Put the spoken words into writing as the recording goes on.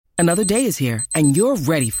Another day is here, and you're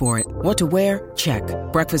ready for it. What to wear? Check.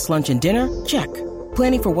 Breakfast, lunch, and dinner? Check.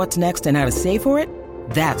 Planning for what's next and how to save for it?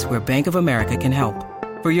 That's where Bank of America can help.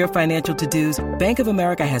 For your financial to-dos, Bank of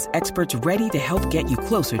America has experts ready to help get you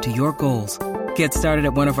closer to your goals. Get started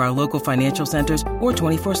at one of our local financial centers or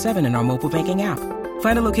 24/7 in our mobile banking app.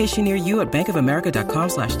 Find a location near you at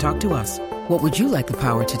bankofamerica.com/talktous. What would you like the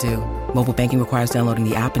power to do? Mobile banking requires downloading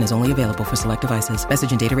the app and is only available for select devices.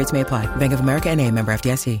 Message and data rates may apply. Bank of America N.A., member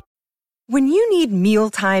FDIC. When you need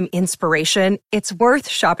mealtime inspiration, it's worth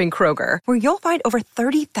shopping Kroger, where you'll find over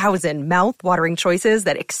 30,000 mouth-watering choices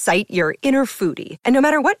that excite your inner foodie. And no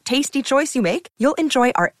matter what tasty choice you make, you'll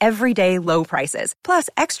enjoy our everyday low prices, plus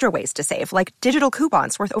extra ways to save, like digital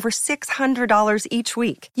coupons worth over $600 each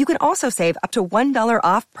week. You can also save up to $1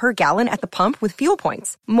 off per gallon at the pump with fuel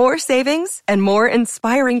points. More savings and more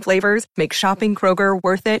inspiring flavors make shopping Kroger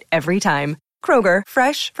worth it every time. Kroger,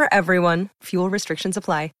 fresh for everyone. Fuel restrictions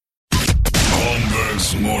apply.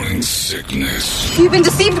 Holmberg's Morning Sickness. You've been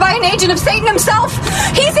deceived by an agent of Satan himself.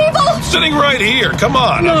 He's evil. Sitting right here. Come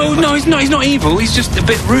on. No, he's not evil. He's just a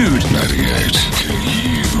bit rude. 98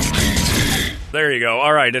 KUPD. There you go.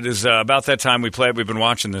 All right, it is about that time we played. We've been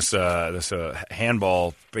watching this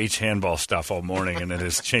handball, beach handball stuff all morning, and it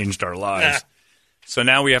has changed our lives. So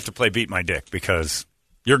now we have to play Beat My Dick, because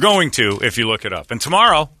you're going to if you look it up. And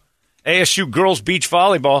tomorrow, ASU girls beach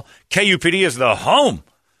volleyball. KUPD is the home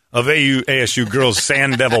of ASU girls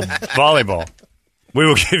sand devil volleyball. We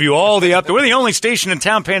will give you all the update. We're the only station in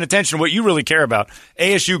town paying attention to what you really care about.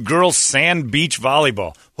 ASU girls sand beach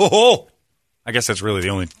volleyball. Ho-ho! I guess that's really the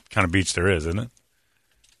only kind of beach there is, isn't it?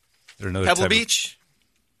 Is there another Pebble Beach?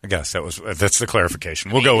 I guess that's the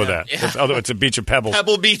clarification. We'll go with that. Yeah. Although it's a beach of pebbles.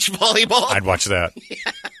 Pebble Beach volleyball? I'd watch that.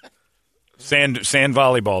 Yeah. Sand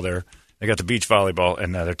volleyball there. They got the beach volleyball,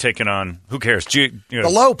 and they're taking on, who cares? The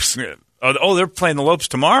Lopes. Oh, they're playing the Lopes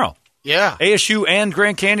tomorrow. Yeah. ASU and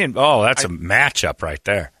Grand Canyon. Oh, that's a matchup right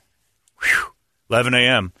there. Whew. 11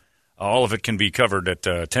 a.m. All of it can be covered at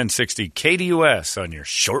 1060 KDUS on your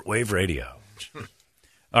shortwave radio.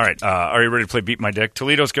 All right. Are you ready to play Beat My Dick?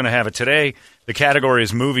 Toledo's going to have it today. The category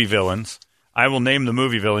is movie villains. I will name the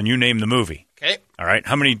movie villain. You name the movie. Okay. All right.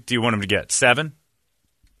 How many do you want him to get? 7?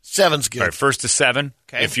 7's good. All right. First to 7.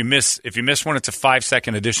 Okay. If you miss one, it's a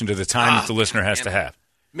 5-second addition to the time that the listener has to have.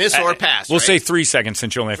 Miss or pass, We'll right? say 3 seconds,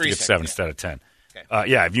 since you only have to 3 get 7 seconds, instead of 10.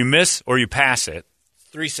 Okay. If you miss or you pass it,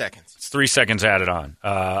 3 seconds. it's 3 seconds added on.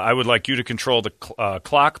 I would like you to control the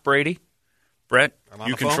clock, Brady. Brett,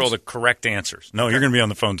 you control the correct answers. No, you're going to be on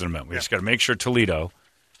the phones in a minute. We just got to make sure Toledo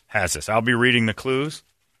has this. I'll be reading the clues.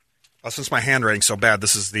 Since my handwriting's so bad,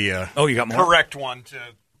 this is the you got more? correct one to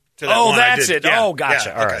that Oh, one that's I did. it. Yeah. Oh,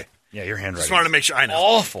 gotcha. Yeah, All okay. right. Yeah, your handwriting. Just wanted to make sure. I know.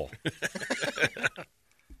 Awful.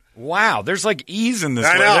 Wow, there's like E's in this.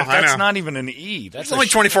 I know, letter. I That's know. not even an E. That's There's only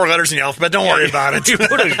 24 letters in the alphabet. Don't worry about it. You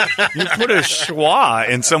put a schwa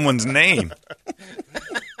in someone's name.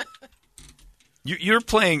 You're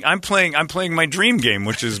playing. I'm playing my dream game,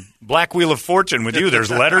 which is Black Wheel of Fortune with you.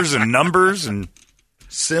 There's letters and numbers and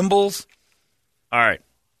symbols. All right,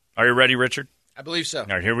 are you ready, Richard? I believe so. All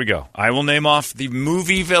right, here we go. I will name off the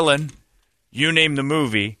movie villain. You name the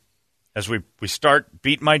movie as we start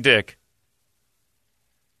Beat My Dick.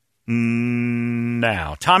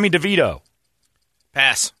 Now, Tommy DeVito.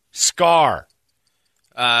 Pass. Scar.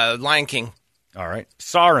 Lion King. All right.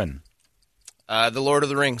 Sauron. The Lord of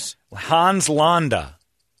the Rings. Hans Landa.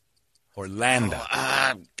 Or Landa.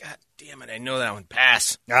 God damn it, I know that one.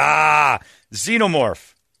 Pass.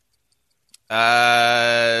 Xenomorph.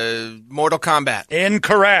 Mortal Kombat.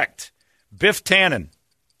 Incorrect. Biff Tannen.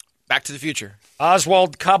 Back to the Future.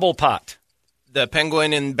 Oswald Cobblepot. The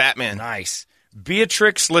Penguin in Batman. Nice.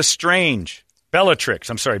 Beatrix Lestrange. Bellatrix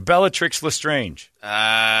Lestrange.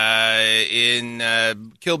 In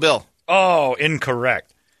Kill Bill. Oh,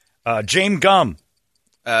 incorrect. James Gumb.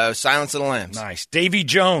 Silence of the Lambs. Nice. Davy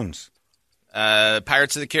Jones.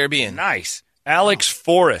 Pirates of the Caribbean. Nice. Alex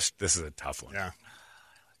Forrest. This is a tough one. Yeah.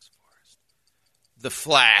 Alex Forrest. The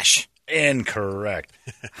Flash. Incorrect.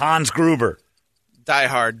 Hans Gruber. Die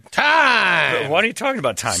Hard. Time. What are you talking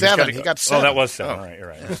about? Time. 7. He got 7. Oh, that was 7. All right, you're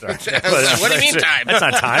right. Sorry. What do you mean time? That's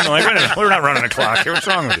not time. We're not running a clock here. What's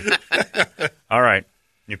wrong with you? All right.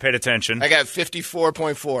 You paid attention. I got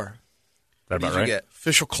 54.4. That about What did you right? get?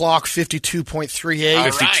 Official clock, 52.38.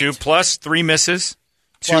 52 right. plus 3 misses,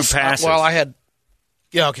 2 Plus, passes. I had...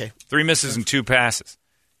 Yeah, okay. 3 misses and 2 passes.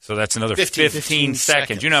 So that's another 15 seconds.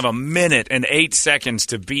 seconds. You now have a minute and 8 seconds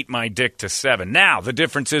to beat my dick to 7. Now, the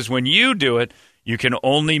difference is when you do it, you can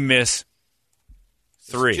only miss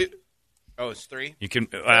 3. It's 3? You can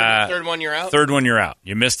Third one, you're out? Third one, you're out.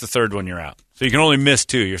 You missed the third one, you're out. So you can only miss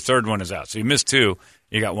 2. Your third one is out. So you missed 2.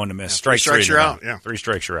 You got one to miss. Three strikes, three, you're out. Yeah. 3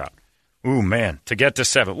 strikes, you're out. Ooh, man. To get to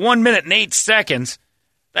 7. 1 minute and 8 seconds.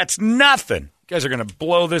 That's nothing. You guys are going to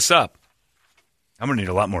blow this up. I'm going to need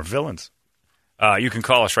a lot more villains. You can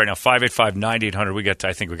call us right now, 585-9800.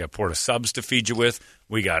 I think we got Porta Subs to feed you with.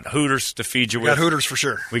 We got Hooters to feed you We with. got Hooters for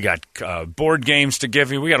sure. We got board games to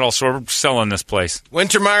give you. We got all sorts. We're selling this place.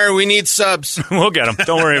 Wintermeyer, we need subs. We'll get them.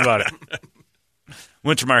 Don't worry about it.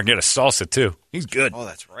 Wintermeyer can get a salsa, too. He's good. Oh,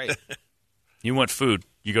 that's right. You want food,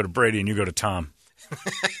 you go to Brady and you go to Tom.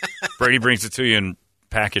 Brady brings it to you in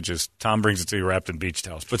packages. Tom brings it to you wrapped in beach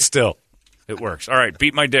towels. But still, it works. All right,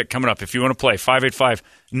 Beat My Dick coming up. If you want to play,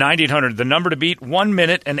 585-9800. The number to beat, 1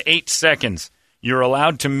 minute and 8 seconds. You're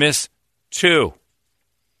allowed to miss 2.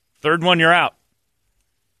 Third one, you're out.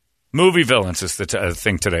 Movie villains is the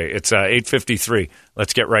thing today. It's 8:53.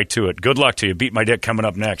 Let's get right to it. Good luck to you. Beat My Dick coming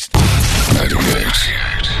up next. 98.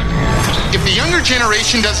 If the younger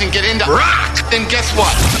generation doesn't get into rock, then guess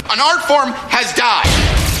what? An art form has died.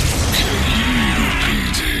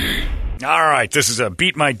 KUPD. All right, this is a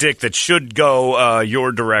Beat My Dick that should go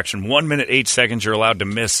your direction. 1 minute, 8 seconds. You're allowed to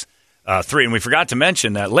miss 3. And we forgot to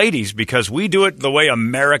mention that, ladies, because we do it the way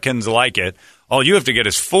Americans like it, all you have to get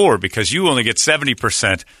is 4 because you only get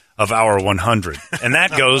 70% of our 100. And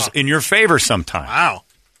that goes in your favor sometimes. Wow.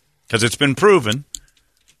 Because it's been proven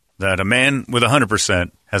that a man with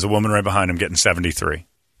 100% has a woman right behind him getting 73.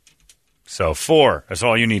 So 4 is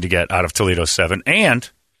all you need to get out of Toledo's 7. And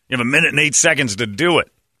you have a minute and 8 seconds to do it.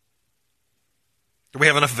 Do we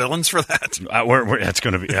have enough villains for that? That's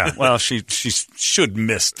going to be, yeah. Well, she should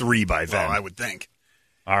miss 3 by then. Well, I would think.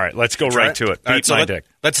 All right, let's go right to it. Beat my dick.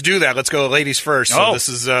 Let's do that. Let's go ladies first. Oh.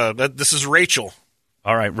 So this is Rachel.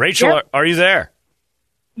 All right, Rachel, Yep. are you there?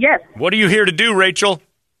 Yes, What are you here to do, Rachel?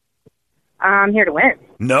 I'm here to win.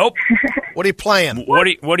 Nope. What are you playing? What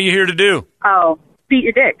are you here to do? Oh, beat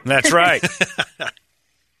your dick. That's right.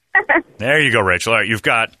 There you go, Rachel. All right, you've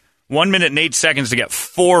got 1 minute and 8 seconds to get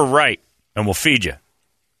 4 right, and we'll feed you.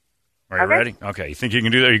 Are you Okay. ready? Okay, you think you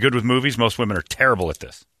can do that? Are you good with movies? Most women are terrible at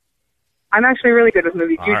this. I'm actually really good with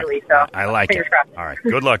movies All right. usually, so I like it. fingers crossed. All right,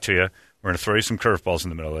 good luck to you. We're going to throw you some curveballs in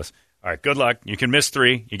the middle of this. All right, good luck. You can miss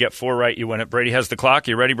 3. You get 4 right, you win it. Brady has the clock.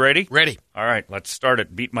 You ready, Brady? Ready. All right, let's start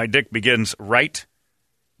it. Beat My Dick begins right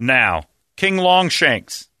now. King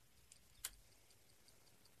Longshanks.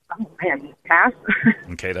 Oh man, pass.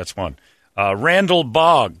 Okay, that's 1. Randall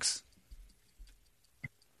Boggs.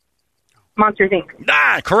 Monsters Inc.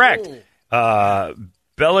 Ah, correct.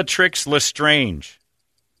 Bellatrix Lestrange.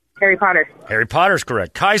 Harry Potter. Harry Potter's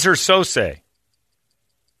correct. Kaiser Sose.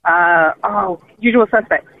 Usual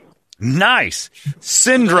Suspects. Nice.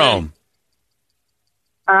 Syndrome.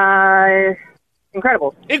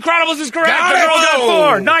 Incredibles. Incredibles is correct. Got The it. girl got Whoa.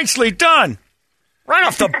 4. Nicely done. Right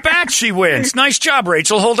off the bat, she wins. Nice job,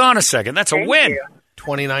 Rachel. Hold on a second. That's a Thank win. you.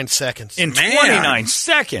 29 seconds. In Man. 29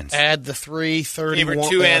 seconds. Add the 3, 31, Gave her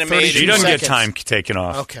 2 animations. She doesn't seconds. get time taken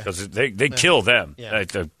off. Okay. Because they kill them. Yeah.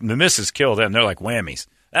 The misses kill them. They're like whammies.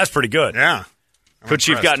 That's pretty good. Yeah. Could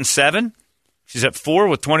she have impressed. gotten 7? She's at 4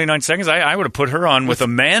 with 29 seconds. I would have put her on with a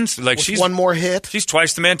man. Like With she's one more hit. She's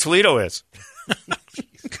twice the man Toledo is.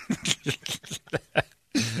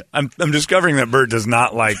 I'm discovering that Bert does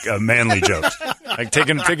not like manly jokes. Like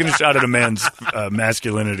taking a shot at a man's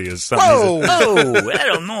masculinity is something. Whoa. Oh, I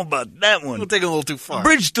don't know about that one. We'll take it a little too far.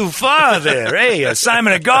 Bridge too far there. Hey,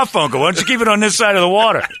 Simon and Garfunkel, why don't you keep it on this side of the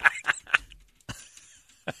water?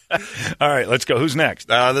 All right, let's go. Who's next?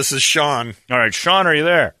 This is Sean. All right, Sean, are you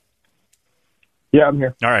there? Yeah, I'm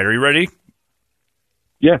here. All right, are you ready?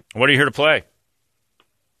 Yeah. What are you here to play?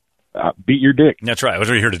 Beat your dick. That's right. What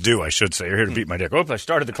are you here to do, I should say. You're here to beat my dick. Oops, I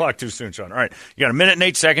started the clock too soon, Sean. All right. You got a minute and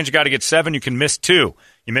 8 seconds. You got to get 7. You can miss 2.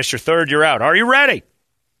 You miss your 3rd, you're out. Are you ready?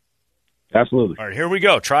 Absolutely. All right, here we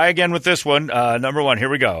go. Try again with this one. Number 1, here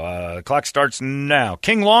we go. The clock starts now.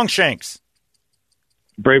 King Longshanks.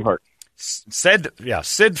 Braveheart.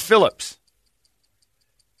 Sid Phillips.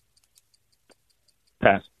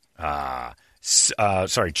 Pass.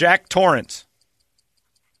 Jack Torrance.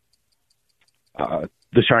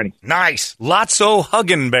 The Shining. Nice. Lotso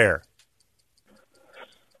Huggenbear.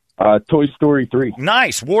 Toy Story 3.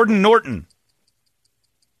 Nice. Warden Norton.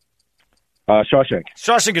 Shawshank.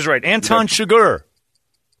 Shawshank is right. Anton Chigurh.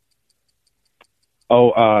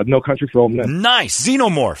 No Country for Old Men. Nice.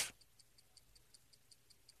 Xenomorph.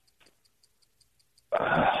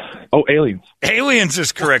 Aliens. Aliens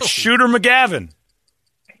is correct. Shooter McGavin.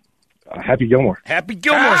 Happy Gilmore. Happy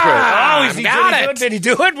Gilmore's great. Oh, did he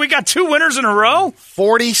do it? We got 2 winners in a row?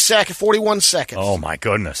 41 seconds. Oh, my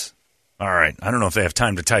goodness. All right. I don't know if they have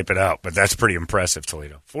time to type it out, but that's pretty impressive,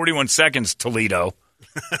 Toledo. 41 seconds, Toledo.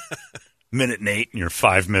 Minute and 8 and you're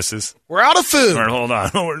 5 misses. We're out of food. All right, hold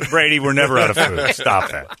on. Brady, we're never out of food. Stop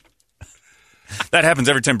that. That happens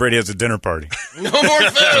every time Brady has a dinner party. No more food.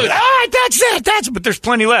 All right, that's it. But there's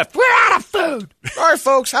plenty left. We're out of food. All right,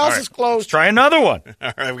 folks. House is closed. Try another one.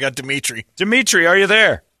 All right, we got Dimitri. Dimitri, are you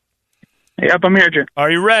there? Yep, I'm here, Jim. Are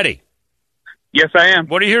you ready? Yes, I am.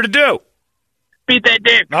 What are you here to do? Beat that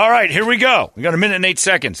dick. All right, here we go. We got a minute and 8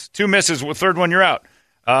 seconds. 2 misses. Third one, you're out.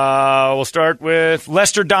 We'll start with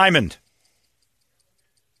Lester Diamond.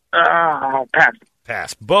 Pass.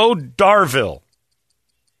 Pass. Bo Darville.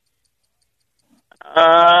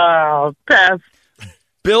 Pass.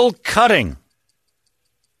 Bill Cutting.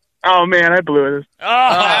 Oh, man, I blew it.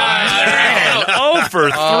 Man. 0 for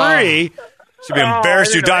 3. Should be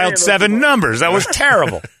embarrassed you dialed 7 numbers. That was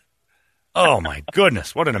terrible. Oh, my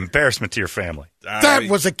goodness. What an embarrassment to your family. That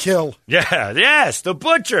was a kill. Yeah, yes, the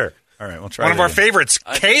butcher. All right, we'll try One of it our again. favorites,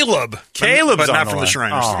 Caleb. Caleb's but on not the from the line.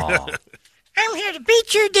 Shriners. Aw. I'm here to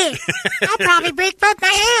beat your dick. I'll probably break both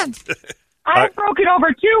my hands. I've broken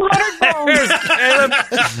over 200 bones. Caleb.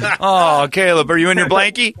 Oh, Caleb, are you in your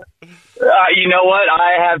blankie? You know what?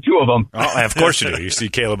 I have 2 of them. Oh, of course you do. You see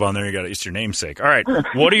Caleb on there, you got it's your namesake. All right,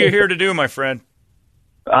 what are you here to do, my friend?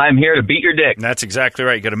 I'm here to beat your dick. And that's exactly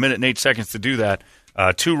right. You got a minute and 8 seconds to do that.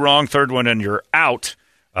 2 wrong, third one, and you're out.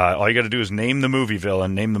 All you got to do is name the movie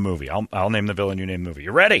villain. Name the movie. I'll name the villain. You name the movie.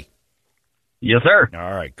 You ready? Yes, sir.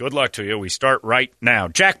 All right. Good luck to you. We start right now.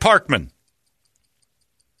 Jack Parkman.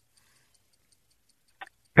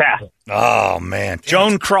 Pass. Oh man,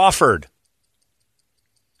 Joan Crawford.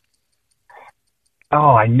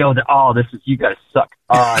 Oh, I know that. Oh, this is you guys suck.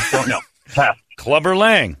 I don't know. Pass. Clubber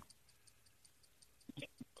Lang.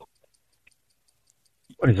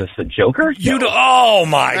 What is this? The Joker? Oh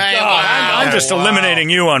my Hey, God! wow. I'm just eliminating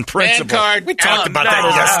you on principle. Card. We talked about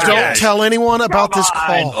that yesterday. Don't tell anyone about this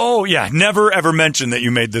call. Oh yeah, never ever mention that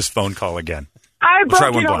you made this phone call again. I've We'll try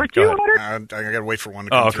broken one over blind. Go ahead. 200. I got to wait for one to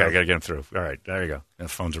come Oh, okay. through. I got to get them through. All right, there you go. The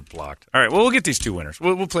phones are blocked. All right, well, we'll get these 2 winners.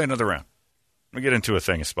 We'll play another round. We'll get into a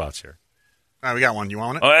thing of spots here. All right, we got one. You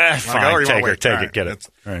want it? Oh, You wanna fine. go or you Take wanna it. wait? Take All it. right. Get it.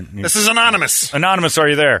 All right. This is Anonymous. Anonymous, are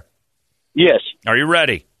you there? Yes. Are you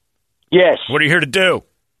ready? Yes. What are you here to do?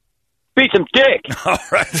 Beat some dick. All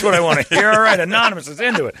right, that's what I want to hear. All right, Anonymous is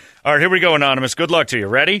into it. All right, here we go, Anonymous. Good luck to you.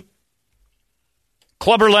 Ready?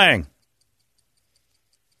 Clubber Lang.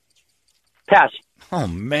 Pass. Oh,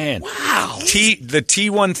 man. Wow. The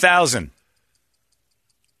T-1000.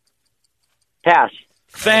 Pass.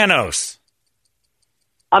 Thanos.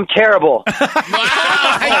 I'm terrible.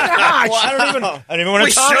 I don't even want We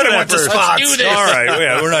to talk should've about went to first. spots. Let's do this. All right,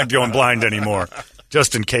 yeah, we're not going blind anymore.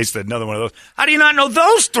 Just in case that another one of those. How do you not know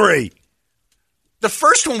those 3? The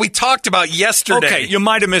first one we talked about yesterday. Okay, you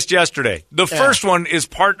might have missed yesterday. The first one is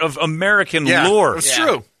part of American lore. It's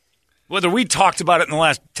true. Whether we talked about it in the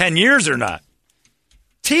last 10 years or not.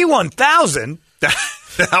 T-1000?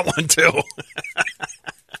 That one, too.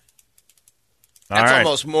 That's right.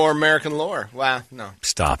 almost more American lore. Wow, no.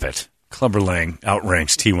 Stop it. Clubber Lang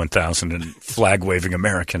outranks T-1000 in flag-waving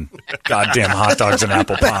American goddamn hot dogs and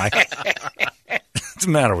apple pie. What's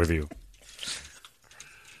the matter with you?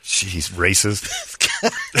 Jeez, racist.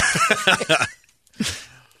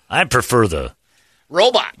 I prefer the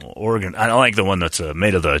Robot. Oregon. I like the one that's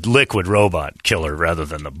made of the liquid robot killer rather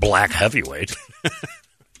than the black heavyweight.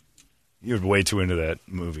 You're way too into that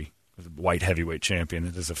movie. The white heavyweight champion.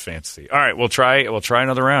 It is a fantasy. All right, we'll try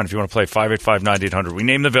another round. If you want to play 585-9800, we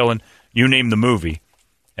name the villain, you name the movie,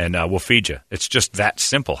 and we'll feed you. It's just that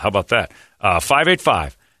simple. How about that?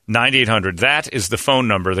 585-9800. That is the phone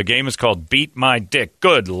number. The game is called Beat My Dick.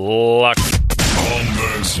 Good luck.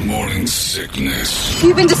 Holmberg's Morning Sickness.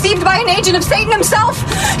 You've been deceived by an agent of Satan himself.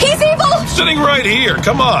 He's evil. Sitting right here.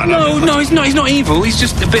 Come on. No, he's not. He's not evil. He's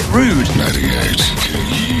just a bit rude. 98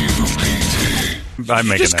 KUPD. I'm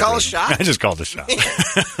making just that call a rude. shot? I just called a shot.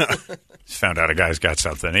 Just found out a guy's got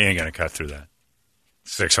something. He ain't going to cut through that.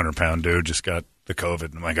 600-pound dude just got the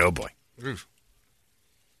COVID. I'm like, oh, boy. Oof.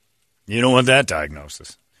 You don't want that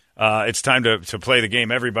diagnosis. It's time to play the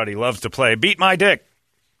game everybody loves to play. Beat My Dick.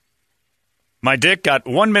 My Dick got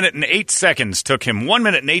 1 minute and 8 seconds. Took him 1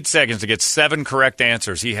 minute and 8 seconds to get 7 correct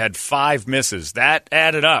answers. He had 5 misses. That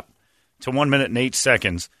added up to 1 minute and 8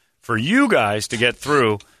 seconds for you guys to get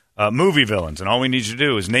through movie villains. And all we need you to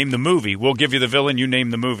do is name the movie. We'll give you the villain. You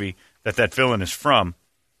name the movie that villain is from.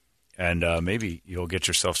 And maybe you'll get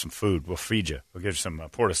yourself some food. We'll feed you. We'll give you some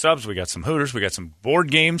Porta Subs. We got some Hooters. We got some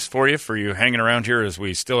board games for you hanging around here as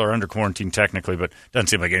we still are under quarantine technically, but doesn't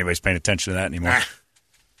seem like anybody's paying attention to that anymore.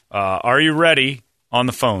 Are you ready on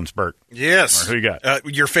the phones, Bert? Yes. Or who you got?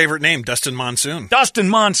 Your favorite name, Dustin Monsoon. Dustin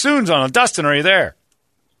Monsoon's on. Dustin, are you there?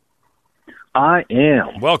 I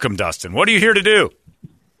am. Welcome, Dustin. What are you here to do?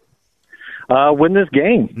 Win this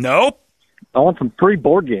game. Nope. I want some free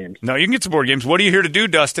board games. No, you can get some board games. What are you here to do,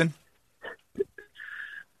 Dustin?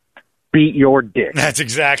 Beat your dick. That's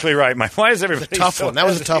exactly right. Why is everybody tough so one. That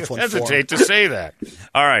was a tough one for him. hesitate to say that?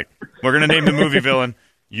 All right. We're going to name the movie villain.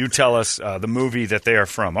 You tell us the movie that they are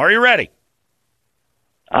from. Are you ready?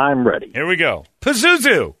 I'm ready. Here we go.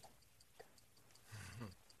 Pazuzu.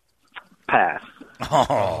 Pass.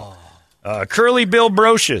 Oh. Curly Bill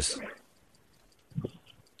Brocious.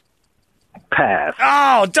 Pass.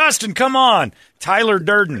 Oh, Dustin, come on. Tyler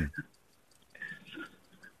Durden.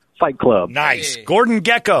 Fight Club. Nice. Hey. Gordon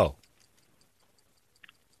Gekko.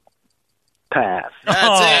 Pass.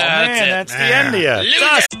 That's the end of you.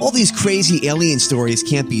 All these crazy alien stories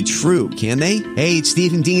can't be true, can they? Hey, it's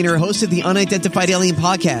Stephen Diener, host of the Unidentified Alien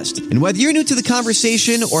Podcast. And whether you're new to the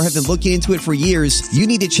conversation or have been looking into it for years, you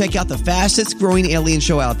need to check out the fastest growing alien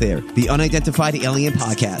show out there, the Unidentified Alien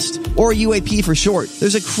Podcast, or UAP for short.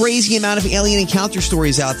 There's a crazy amount of alien encounter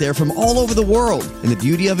stories out there from all over the world. And the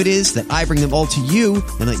beauty of it is that I bring them all to you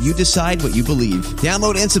and let you decide what you believe.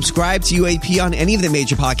 Download and subscribe to UAP on any of the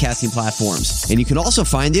major podcasting platforms. And you can also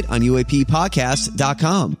find it on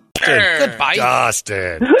UAPpodcast.com. Goodbye.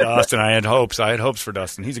 Dustin, I had hopes for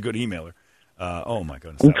Dustin. He's a good emailer. Oh, my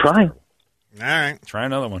goodness. I'm trying. All right. Try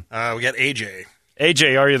another one. We got AJ.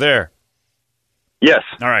 AJ, are you there? Yes.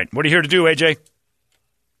 All right. What are you here to do, AJ?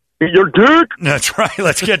 Beat your dick. That's right.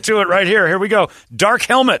 Let's get to it right here. Here we go. Dark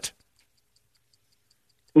Helmet.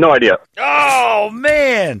 No idea. Oh,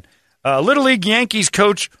 man. Little League Yankees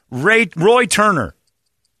coach Roy Turner.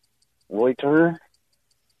 Roy Turner?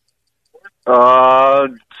 So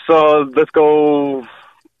let's go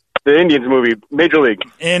the Indians movie, Major League.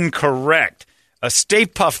 Incorrect. A Stay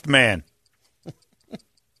Puffed Man.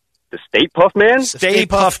 The Stay Puffed Man? Stay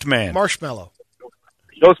Puffed Man. Marshmallow.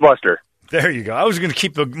 Ghostbuster. There you go. I was going to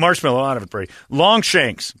keep the marshmallow out of it, Brady.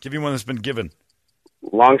 Longshanks. Give you one that's been given.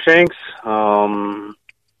 Longshanks? No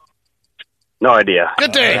idea.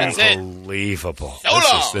 Good day. Unbelievable.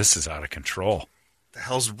 This is out of control. The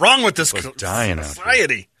hell's wrong with this dying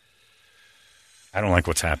society? I don't like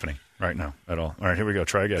what's happening right now at all. All right, here we go.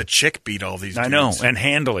 Try again. The chick beat all these dudes. I know, and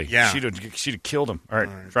handily. Yeah. She'd have killed him. All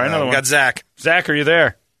right, try another one. We got Zach. Zach, are you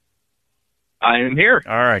there? I am here.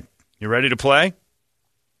 All right. You ready to play?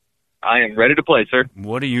 I am ready to play, sir.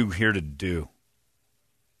 What are you here to do?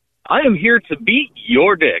 I am here to beat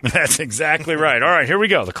your dick. That's exactly right. All right, here we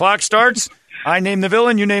go. The clock starts. I name the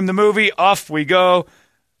villain. You name the movie. Off we go.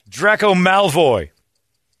 Draco Malfoy.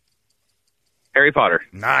 Harry Potter.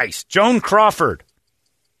 Nice. Joan Crawford.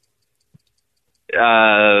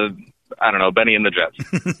 I don't know. Benny and the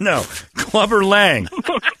Jets. No. Clubber Lang.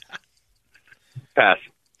 Pass.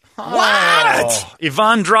 What? Oh.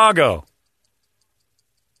 Ivan Drago.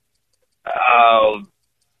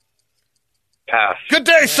 Pass. Good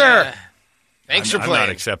day, sir. Thanks for playing. I'm not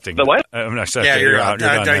accepting. The what? I'm not accepting. Yeah, you're out.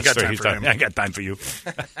 I got time for him. I got time for you.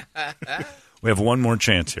 We have one more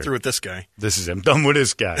chance here. Through with this guy. This is him. Done with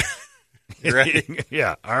this guy. You ready?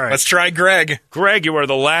 Yeah. All right. Let's try Greg. Greg, you are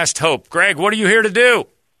the last hope. Greg, what are you here to do?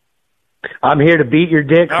 I'm here to beat your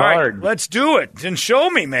dick All hard. Right, let's do it. And show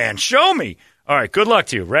me, man. Show me. All right. Good luck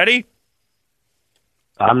to you. Ready?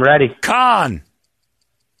 I'm ready. Khan.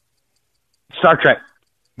 Star Trek.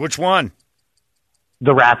 Which one?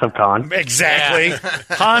 The Wrath of Khan. Exactly. Yeah.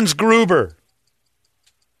 Hans Gruber.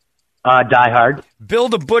 Die Hard. Bill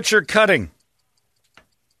the Butcher Cutting.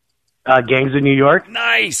 Gangs of New York.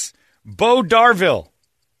 Nice. Bo Darville.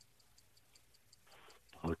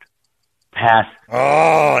 Pass.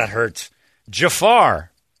 Oh, that hurts. Jafar.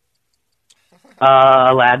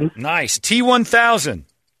 Aladdin. Nice. T-1000.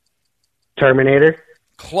 Terminator.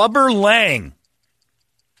 Clubber Lang.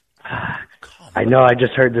 I know. I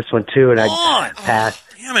just heard this one too, and I passed.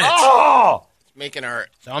 Damn it! Oh, it's making our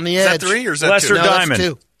it's on the edge. Is that 3 or is that Lester 2? No,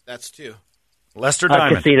 Diamond. That's 2. Lester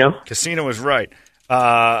Diamond. Casino. Casino is right.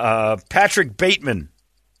 Patrick Bateman.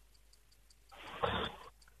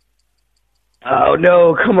 Oh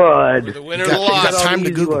no! Come on. The winner lost. You got time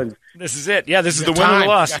to Google. Ones. This is it. Yeah, this is the winner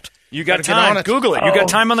lost. You got time. Google it. You got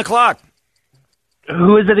time on the clock.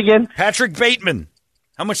 Who is it again? Patrick Bateman.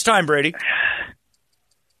 How much time, Brady?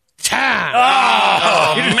 Time.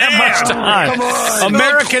 Oh, you didn't have much time. Come on.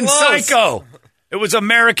 American Psycho. It was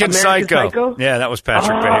American Psycho. Yeah, that was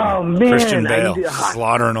Patrick Bateman. Man. Christian Bale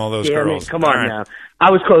slaughtering all those girls. Come on now.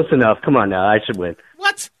 I was close enough. Come on now. I should win.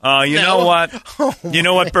 What? You know what? You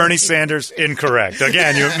know what, Bernie Sanders? Incorrect.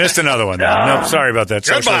 Again, you missed another one. Nope, sorry about that.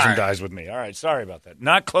 Socialism dies with me. All right, sorry about that.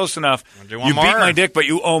 Not close enough. You beat my dick, but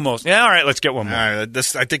you almost. Yeah, all right, let's get one more. I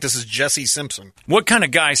think this is Jesse Simpson. What kind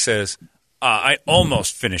of guy says, I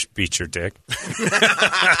almost finished Beat Your Dick.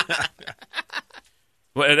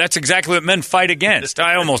 Well, that's exactly what men fight against.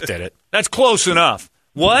 I almost did it. That's close enough.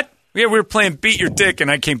 What? Yeah, we were playing Beat Your Dick, and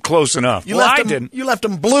I came close enough. I didn't. You left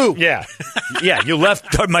him blue. Yeah. Yeah, you left.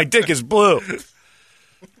 My dick is blue.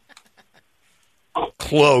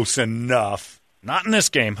 Close enough. Not in this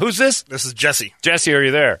game. Who's this? This is Jesse. Jesse, are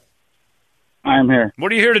you there? I am here.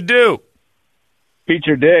 What are you here to do? Beat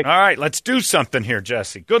your dick. All right, let's do something here,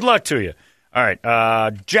 Jesse. Good luck to you. All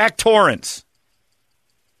right, Jack Torrance.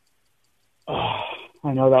 Oh,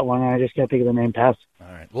 I know that one. I just can't think of the name. Pass. All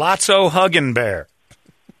right, Lotso Huggin Bear.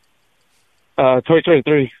 Toy Story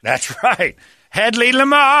 3. That's right. Hedley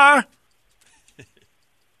Lamar.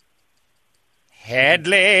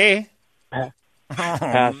 Hedley.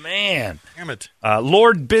 Oh, man. Damn it.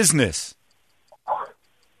 Lord Business.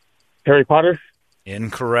 Harry Potter.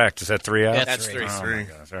 Incorrect. Is that 3 out? That's three. Oh, my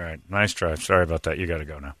gosh. All right. Nice try. Sorry about that. You got to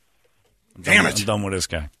go now. Damn it. I'm done with this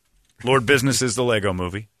guy. Lord Business is the Lego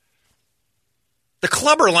movie. The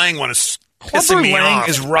Clubber Lang one is Clubber pissing me Lang off.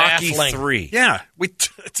 is Rocky Baffling. 3. Yeah. We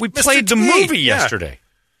played the movie yesterday.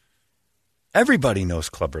 Everybody knows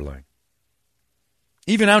Clubber Lang.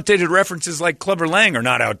 Even outdated references like Clubber Lang are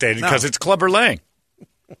not outdated because it's Clubber Lang.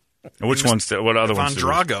 Which ones? What other ones?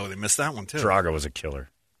 Drago. They missed that one, too. Drago was a killer.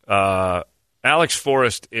 Alex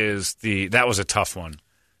Forrest is that was a tough one.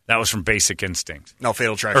 That was from Basic Instinct. No,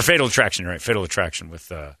 Fatal Attraction. Or Fatal Attraction, right. Fatal Attraction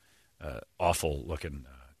with awful-looking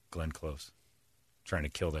Glenn Close trying to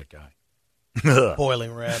kill that guy.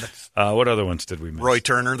 Boiling Red. What other ones did we miss? Roy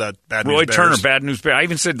Turner, that Bad News Roy Bears. Turner, Bad News Bears. I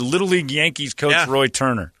even said Little League Yankees coach Roy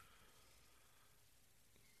Turner.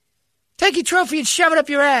 Take your trophy and shove it up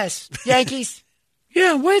your ass, Yankees.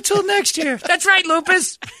 Yeah, wait till next year. That's right,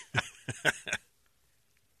 Lupus.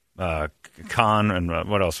 Khan and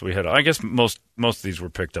what else we had? I guess most of these were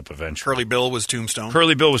picked up eventually. Curly Bill was Tombstone.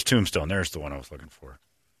 Curly Bill was Tombstone. There's the one I was looking for.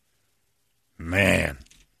 Man.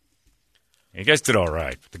 You guys did all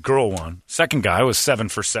right. The girl won. Second guy was 7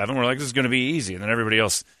 for 7. We're like, this is going to be easy. And then everybody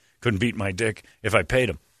else couldn't beat my dick if I paid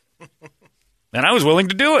him. And I was willing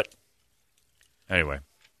to do it. Anyway.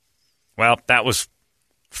 Well, that was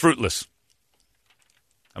fruitless.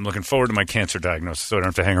 I'm looking forward to my cancer diagnosis so I don't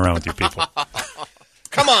have to hang around with you people.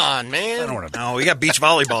 Come on, man. I don't want to. No, we got beach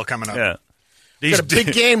volleyball coming up. Yeah. Got a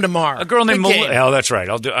big game tomorrow. A girl named Big game. Melissa. Oh, that's right.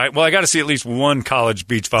 I got to see at least one college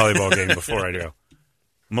beach volleyball game before I go.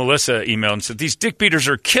 Melissa emailed and said, these dick beaters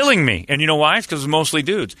are killing me. And you know why? It's because it's mostly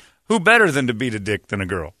dudes. Who better than to beat a dick than a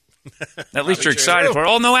girl? At least you're excited for it.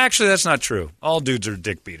 Oh, no, actually, that's not true. All dudes are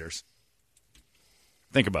dick beaters.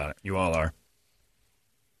 Think about it. You all are.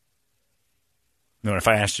 No, if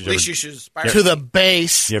I asked you, At least you should aspire to the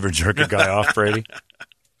base. You ever jerk a guy off, Brady?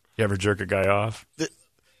 You ever jerk a guy off?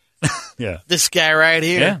 Yeah. This guy right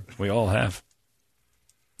here. Yeah, we all have.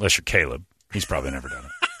 Unless you're Caleb. He's probably never done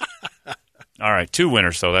it. All right, 2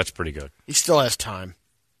 winners, though. That's pretty good. He still has time.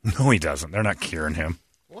 No, he doesn't. They're not curing him.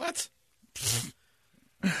 What?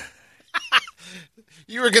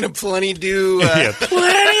 You were going to plenty do... Yeah,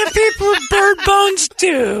 Plenty of people with bird bones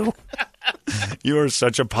do. you are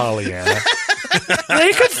such a Pollyanna.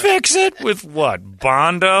 They could fix it. With what?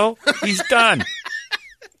 Bondo? He's done.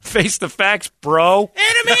 Face the facts, bro.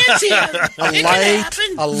 Adamantium.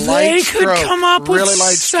 A light They stroke. could come up with really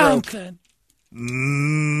light stroke. something.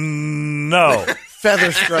 No.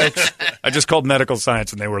 Feather strokes. I just called medical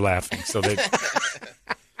science and they were laughing. So they.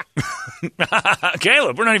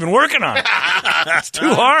 Caleb, we're not even working on it. It's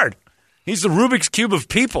too hard. He's the Rubik's Cube of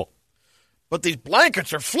people. But these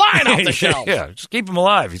blankets are flying off the shelf. Yeah, just keep him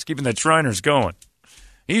alive. He's keeping that Shriners going.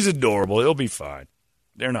 He's adorable. He'll be fine.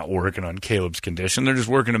 They're not working on Caleb's condition. They're just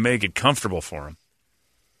working to make it comfortable for him.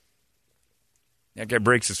 That guy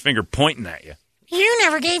breaks his finger pointing at you. You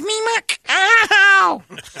never gave me much. Ow!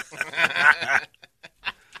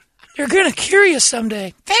 They're going to cure you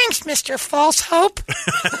someday. Thanks, Mr. False Hope.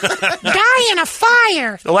 Die in a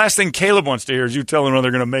fire. The last thing Caleb wants to hear is you telling him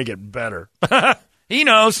they're going to make it better. He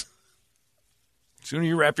knows. The sooner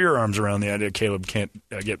you wrap your arms around the idea Caleb can't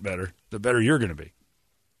get better, the better you're going to be.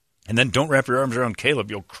 And then don't wrap your arms around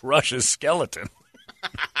Caleb. You'll crush his skeleton.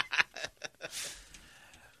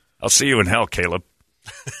 I'll see you in hell, Caleb.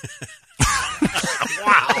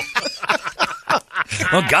 Wow.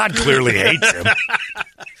 Well, God clearly hates him.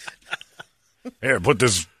 Here, put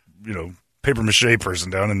this, paper mache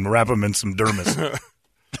person down and wrap him in some dermis.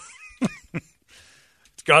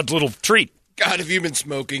 It's God's little treat. God, have you been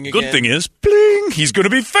smoking again? Good thing is, bling, he's going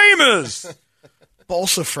to be famous.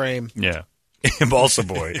 Balsa frame. Yeah. Balsa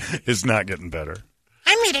Boy is not getting better.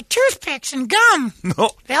 I made of toothpicks and gum.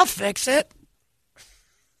 No. They'll fix it.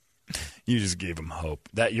 You just gave him hope.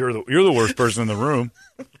 That you're the worst person in the room.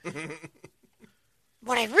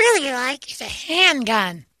 What I really like is a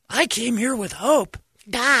handgun. I came here with hope.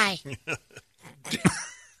 Die.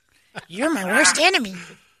 You're my worst enemy.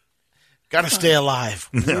 Got to stay alive.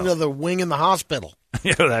 No. Another wing in the hospital.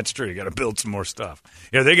 Yeah, that's true. You got to build some more stuff.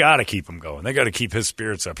 Yeah, they got to keep him going. They got to keep his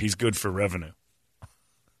spirits up. He's good for revenue.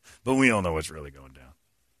 But we all know what's really going down.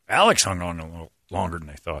 Alex hung on a little longer than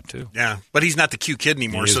they thought, too. Yeah, but he's not the cute kid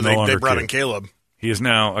anymore, He is so no they longer brought cute. in Caleb. He is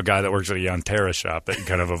now a guy that works at a Yantera shop that you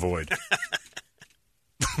kind of avoid.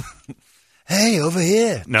 Hey, over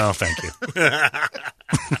here. No, thank you.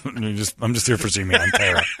 I'm just here for seeing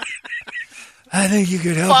Yantera. I think you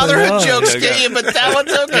could help Fatherhood jokes get you, but that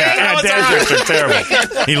one's okay. Yeah, dad jokes are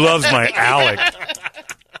terrible. He loves my Alec.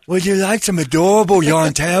 Would you like some adorable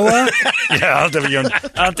Yantera? Yeah, I'll have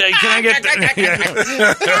a I'll take. Can I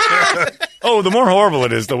get? Oh, the more horrible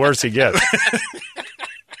it is, the worse he gets.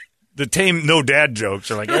 The tame no dad jokes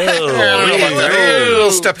are like, A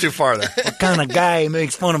little step too far there. What kind of guy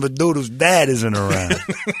makes fun of a dude whose dad isn't around?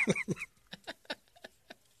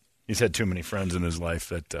 He's had too many friends in his life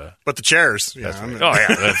that. But the chairs. That's right. Oh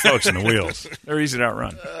yeah, the folks in the wheels. They're easy to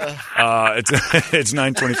outrun. It's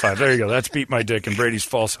 9:25. There you go. That's Beat My Dick and Brady's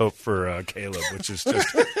false hope for Caleb, which is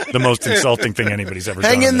just the most insulting thing anybody's ever done.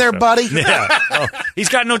 Hang in there, buddy. Yeah. Oh, he's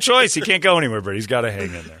got no choice. He can't go anywhere, Brady. He's got to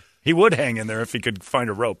hang in there. He would hang in there if he could find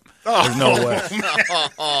a rope. There's no way. He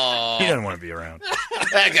doesn't want to be around.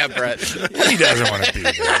 I got Brett. He doesn't want to be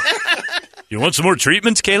there. You want some more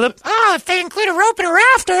treatments, Caleb? Oh, if they include a rope and a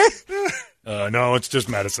rafter. No, it's just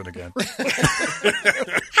medicine again.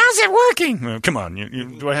 How's it working? Come on.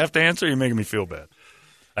 Do I have to answer? You're making me feel bad.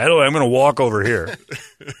 Anyway, I'm going to walk over here.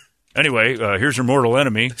 Anyway, here's your mortal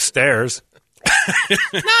enemy, stairs.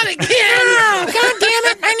 Not again. Oh, God damn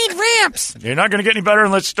it. I need ramps. You're not going to get any better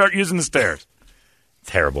unless you start using the stairs.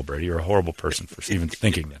 Terrible, Brady. You're a horrible person for even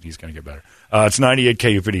thinking that he's going to get better. It's 98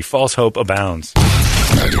 KUPD. False hope abounds.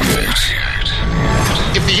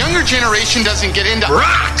 If the younger generation doesn't get into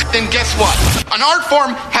rock, then guess what? An art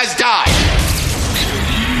form has died.